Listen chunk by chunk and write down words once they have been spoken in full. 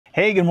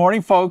Hey, good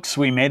morning, folks.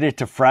 We made it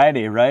to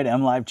Friday, right?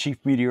 MLive Chief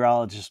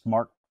Meteorologist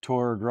Mark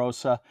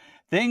Torregrossa.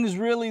 Things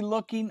really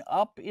looking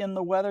up in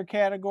the weather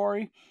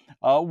category.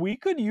 We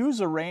could use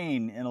a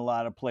rain in a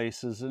lot of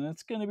places, and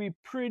it's going to be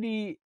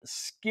pretty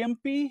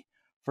skimpy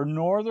for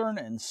northern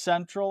and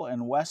central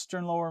and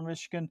western lower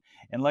Michigan.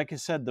 And like I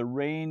said, the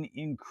rain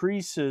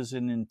increases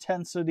in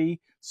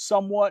intensity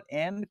somewhat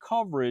and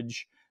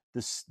coverage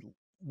this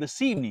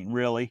evening,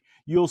 really.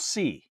 You'll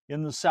see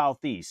in the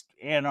southeast,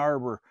 Ann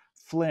Arbor,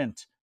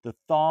 Flint,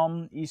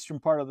 the eastern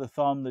part of the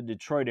the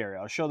Detroit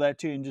area. I'll show that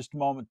to you in just a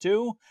moment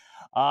too.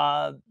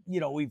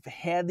 We've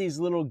had these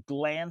little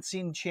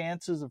glancing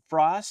chances of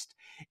frost,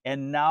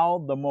 and now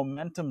the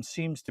momentum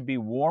seems to be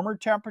warmer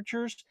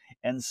temperatures,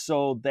 and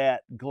so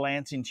that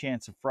glancing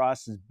chance of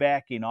frost is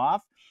backing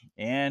off.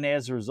 And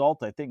as a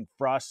result, I think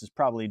frost is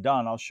probably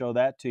done. I'll show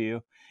that to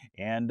you.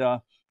 And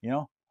you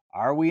know,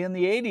 are we in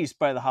the 80s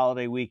by the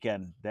holiday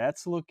weekend?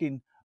 That's looking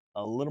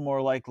a little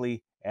more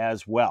likely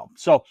as well.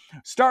 So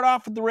start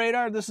off with the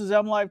radar. This is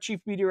MLive Chief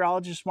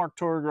Meteorologist Mark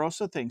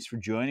Torregrossa. Thanks for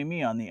joining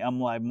me on the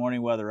MLive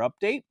Morning Weather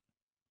Update.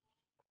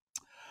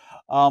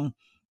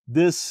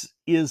 This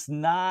is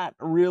not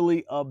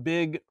really a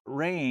big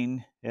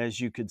rain,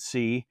 as you could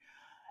see.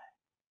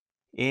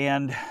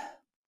 And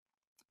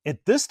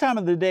at this time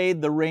of the day,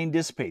 the rain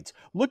dissipates.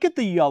 Look at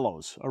the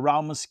yellows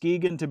around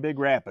Muskegon to Big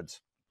Rapids.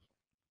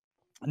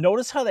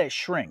 Notice how that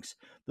shrinks.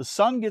 The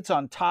sun gets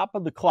on top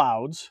of the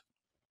clouds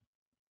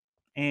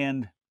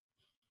and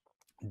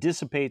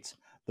dissipates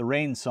the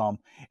rain some,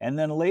 and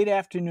then late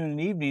afternoon and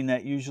evening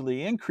that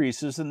usually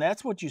increases, and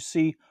that's what you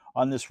see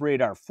on this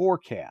radar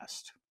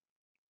forecast.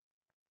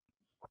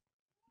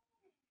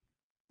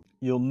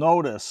 You'll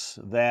notice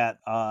that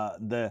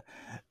the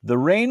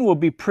rain will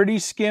be pretty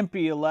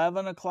skimpy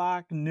 11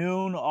 o'clock,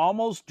 noon,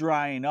 almost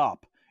drying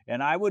up.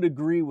 And I would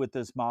agree with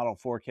this model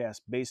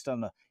forecast based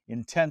on the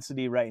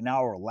intensity right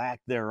now or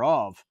lack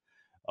thereof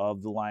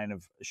of the line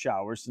of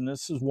showers. And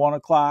this is 1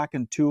 o'clock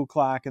and 2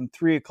 o'clock and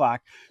 3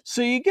 o'clock.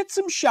 So you get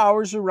some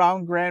showers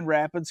around Grand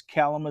Rapids,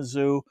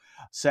 Kalamazoo,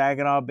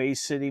 Saginaw, Bay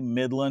City,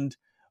 Midland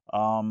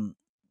in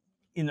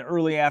the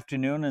early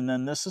afternoon. And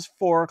then this is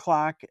 4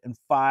 o'clock and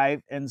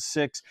 5 and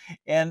 6.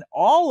 And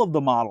all of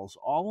the models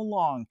all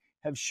along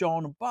have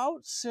shown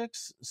about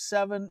 6,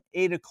 7,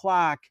 8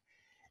 o'clock.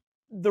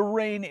 The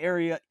rain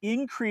area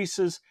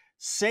increases.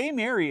 Same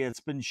area,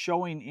 it's been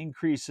showing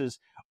increases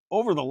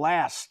over the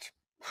last,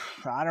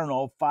 I don't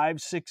know,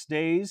 5, 6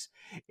 days.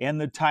 And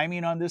the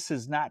timing on this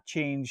has not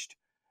changed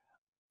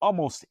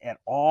almost at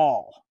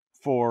all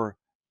for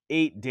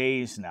 8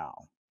 days now,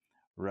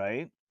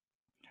 right?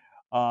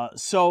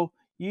 So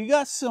you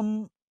got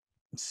some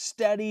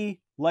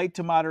steady light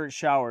to moderate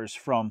showers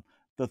from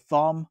the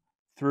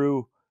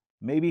through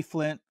maybe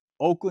Flint,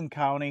 Oakland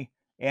County,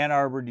 Ann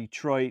Arbor,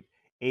 Detroit,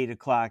 8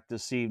 o'clock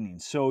this evening.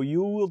 So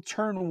you will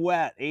turn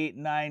wet 8,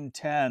 9,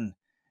 10,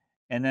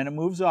 and then it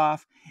moves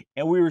off.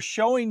 And we were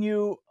showing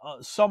you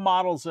some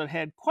models that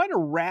had quite a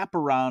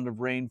wraparound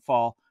of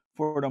rainfall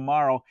for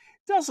tomorrow.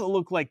 It doesn't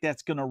look like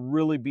that's going to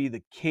really be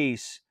the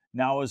case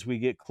now as we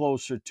get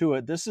closer to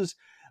it. This is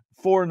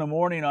 4 in the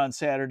morning on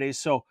Saturday.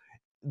 So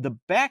the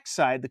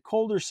backside, the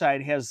colder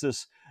side, has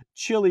this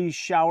chilly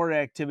shower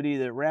activity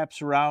that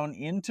wraps around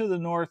into the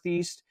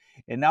northeast.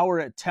 And now we're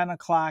at 10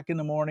 o'clock in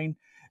the morning.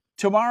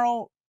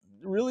 Tomorrow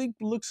really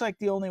looks like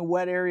the only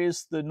wet area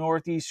is the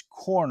northeast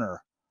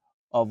corner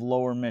of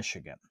lower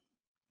Michigan.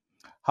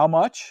 How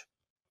much?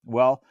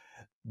 Well,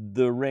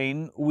 the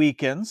rain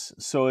weakens.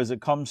 So as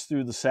it comes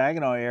through the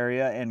Saginaw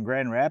area and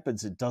Grand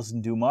Rapids, it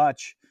doesn't do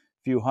much,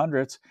 a few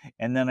hundredths.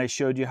 And then I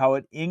showed you how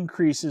it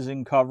increases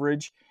in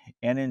coverage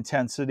and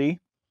intensity.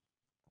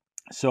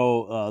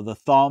 So the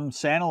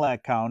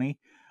Sanilac County,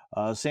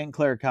 St.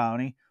 Clair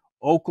County,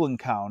 Oakland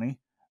County,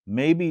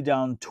 maybe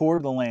down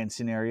toward the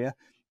Lansing area,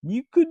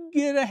 you could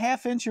get a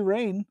half inch of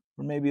rain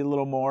or maybe a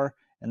little more.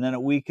 And then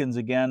it weakens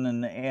again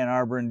in Ann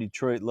Arbor and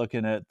Detroit,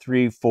 looking at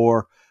 3,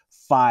 4,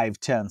 5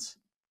 tenths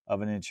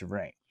of an inch of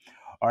rain.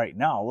 All right,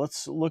 now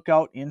let's look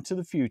out into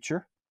the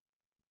future.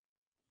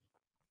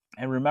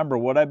 And remember,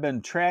 what I've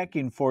been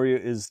tracking for you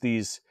is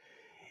these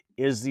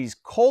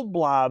cold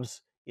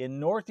blobs in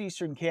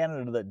northeastern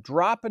Canada that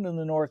drop into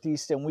the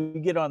northeast, and we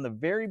get on the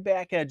very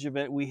back edge of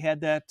it. We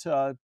had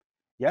that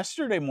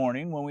yesterday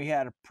morning when we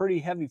had a pretty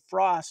heavy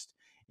frost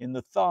in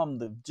the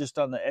just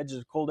on the edge of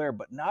the cold air.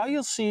 But now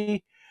you'll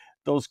see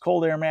those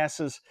cold air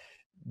masses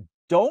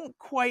don't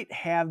quite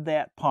have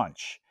that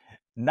punch.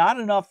 Not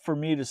enough for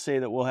me to say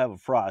that we'll have a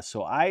frost.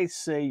 So I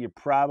say you're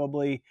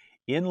probably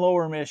in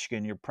lower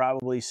Michigan, you're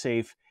probably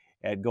safe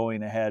at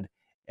going ahead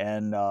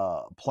and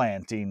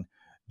planting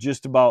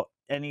just about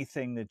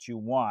anything that you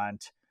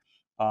want.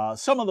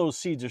 Some of those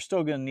seeds are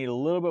still going to need a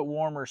little bit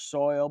warmer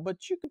soil,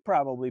 but you could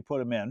probably put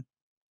them in.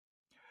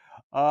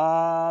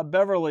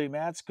 Beverly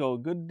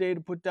Matsko, good day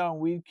to put down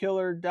weed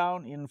killer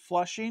down in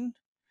Flushing.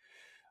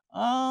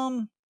 I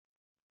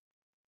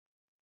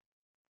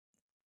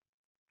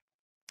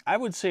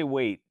would say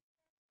wait,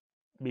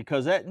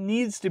 because that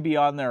needs to be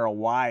on there a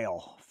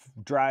while,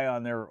 dry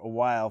on there a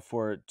while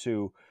for it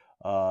to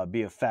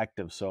be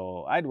effective.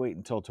 So I'd wait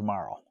until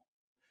tomorrow.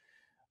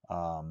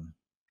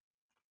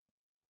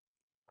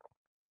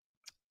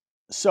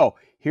 So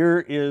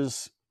here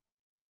is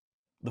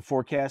the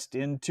forecast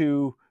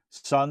into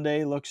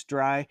Sunday. Looks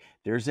dry.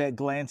 There's that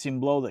glancing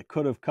blow that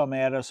could have come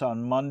at us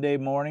on Monday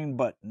morning,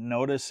 but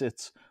notice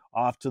it's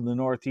off to the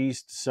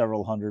northeast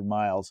several hundred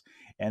miles.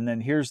 And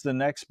then here's the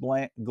next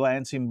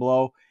glancing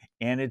blow,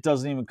 and it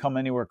doesn't even come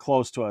anywhere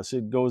close to us.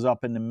 It goes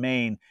up into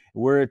Maine.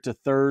 We're to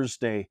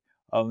Thursday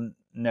of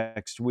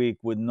next week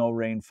with no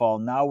rainfall.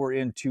 Now we're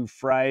into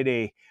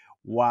Friday.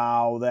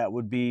 Wow,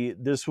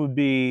 this would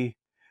be,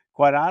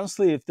 quite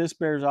honestly, if this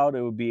bears out,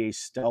 it would be a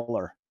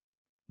stellar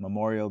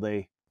Memorial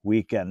Day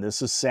weekend.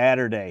 This is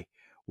Saturday.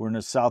 We're in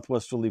a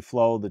southwesterly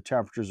flow. The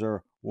temperatures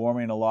are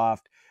warming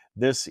aloft.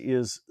 This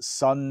is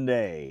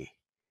Sunday.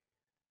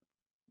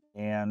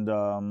 And,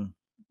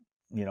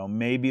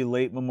 maybe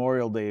late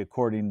Memorial Day,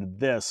 according to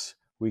this,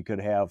 we could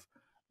have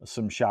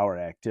some shower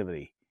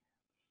activity.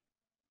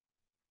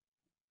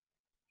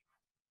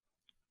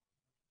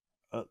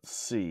 Let's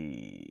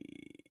see.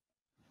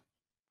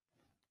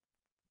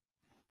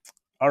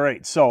 All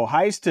right, so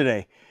highs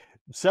today,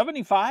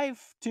 75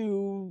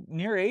 to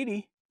near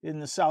 80 in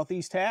the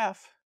southeast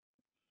half.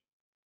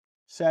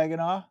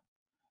 Saginaw,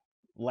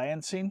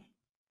 Lansing,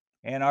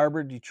 Ann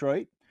Arbor,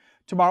 Detroit.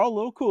 Tomorrow, a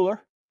little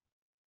cooler,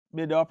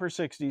 mid to upper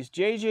 60s.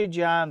 J.J.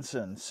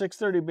 Johnson,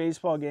 6:30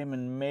 baseball game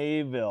in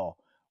Mayville.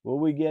 Will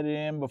we get it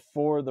in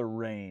before the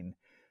rain?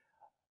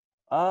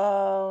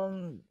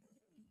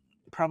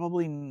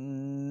 Probably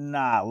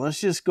not.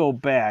 Let's just go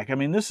back. I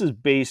mean, this is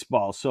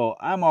baseball, so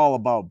I'm all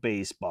about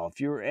baseball.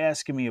 If you were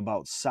asking me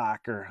about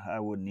soccer,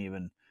 I wouldn't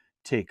even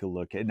take a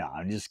look at. No,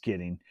 I'm just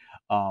kidding.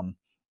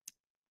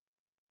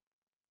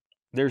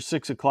 There's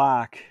 6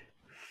 o'clock.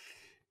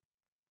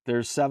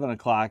 There's 7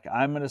 o'clock.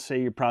 I'm going to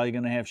say you're probably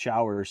going to have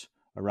showers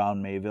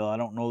around Mayville. I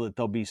don't know that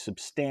they'll be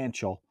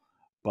substantial,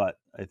 but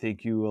I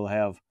think you will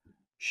have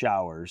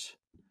showers.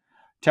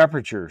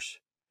 Temperatures.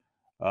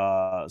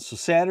 So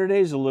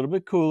Saturday's a little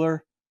bit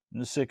cooler in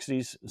the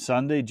 60s.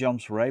 Sunday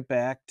jumps right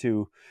back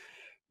to,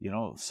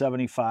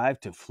 75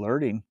 to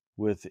flirting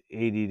with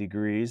 80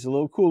 degrees. A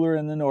little cooler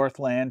in the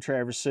Northland,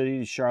 Traverse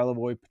City,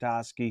 Charlevoix,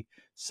 Petoskey,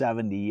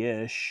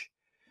 70-ish.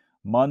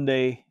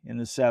 Monday in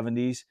the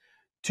 70s.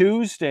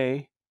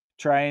 Tuesday,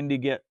 trying to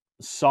get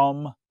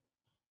some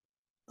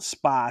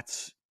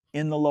spots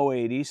in the low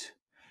 80s.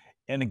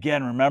 And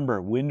again,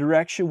 remember, wind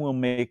direction will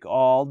make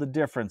all the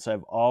difference.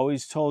 I've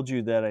always told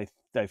you that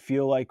I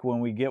feel like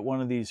when we get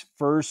one of these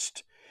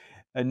first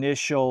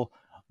initial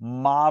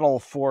model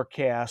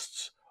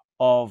forecasts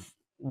of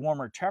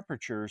warmer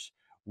temperatures,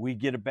 we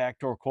get a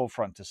backdoor cold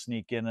front to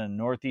sneak in, and a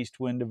northeast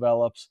wind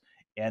develops,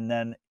 and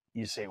then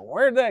you say,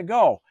 where'd that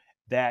go?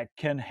 That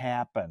can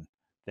happen.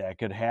 That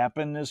could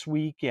happen this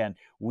weekend.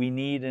 We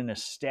need an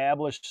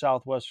established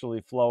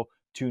southwesterly flow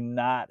to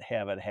not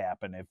have it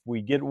happen. If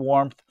we get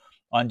warmth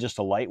on just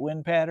a light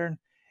wind pattern,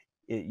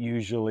 it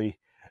usually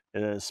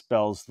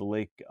spells the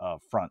lake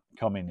front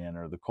coming in,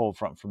 or the cold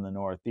front from the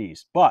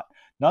northeast. But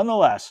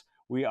nonetheless,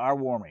 we are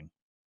warming.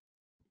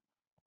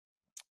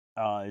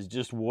 Is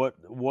just what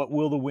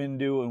will the wind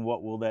do, and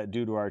what will that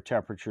do to our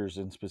temperatures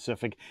in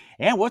specific?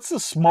 And what's the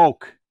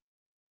smoke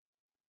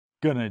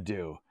gonna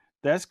do?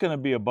 That's going to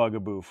be a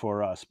bugaboo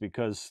for us,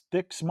 because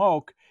thick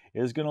smoke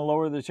is going to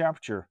lower the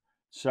temperature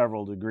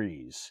several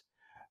degrees,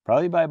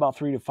 probably by about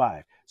 3 to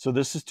 5. So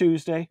this is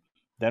Tuesday.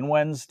 Then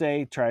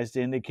Wednesday tries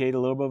to indicate a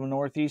little bit of a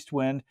northeast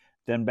wind.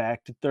 Then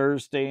back to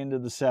Thursday into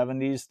the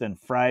 70s. Then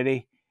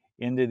Friday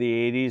into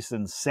the 80s.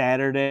 Then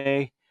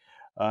Saturday,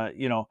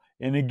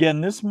 and again,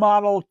 this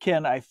model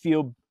can, I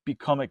feel,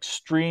 become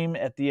extreme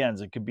at the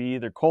ends. It could be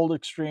either cold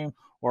extreme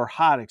or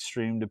hot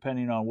extreme,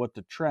 depending on what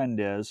the trend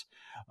is.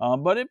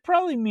 But it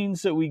probably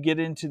means that we get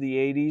into the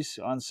 80s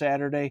on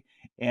Saturday,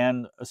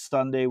 and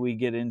Sunday we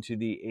get into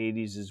the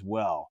 80s as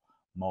well,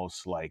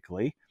 most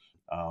likely.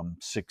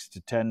 6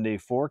 to 10 day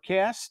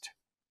forecast.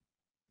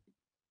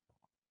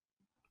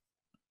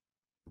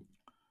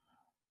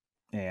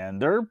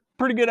 And they're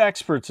pretty good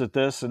experts at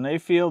this, and they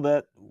feel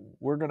that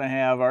we're going to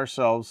have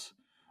ourselves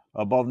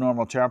above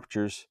normal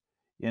temperatures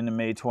into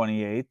May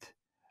 28th,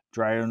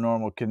 drier than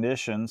normal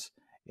conditions,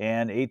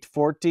 and 8 to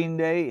 14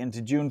 day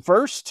into June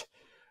 1st,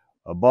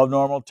 above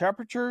normal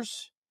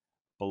temperatures,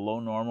 below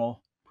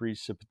normal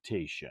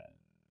precipitation.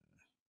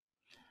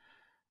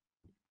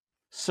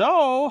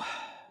 So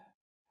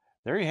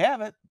there you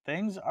have it.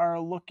 Things are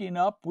looking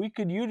up. We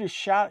could use a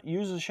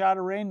shot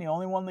of rain. The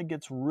only one that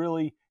gets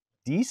really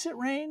decent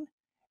rain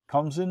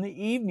comes in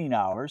the evening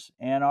hours.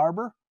 Ann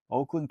Arbor,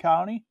 Oakland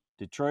County,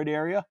 Detroit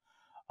area,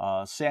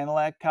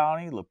 Sanilac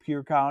County,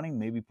 Lapeer County,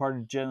 maybe part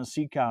of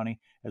Genesee County,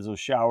 as those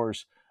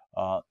showers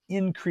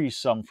increase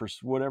some for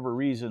whatever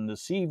reason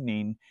this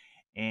evening.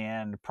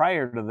 And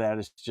prior to that,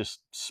 it's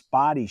just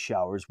spotty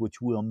showers,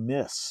 which will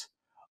miss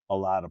a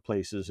lot of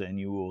places, and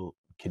you will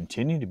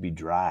continue to be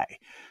dry.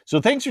 So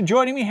thanks for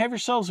joining me. Have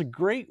yourselves a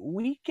great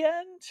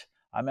weekend.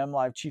 I'm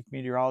MLive Chief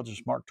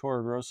Meteorologist Mark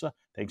Torregrossa.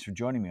 Thanks for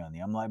joining me on the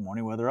MLive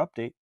Morning Weather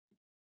Update.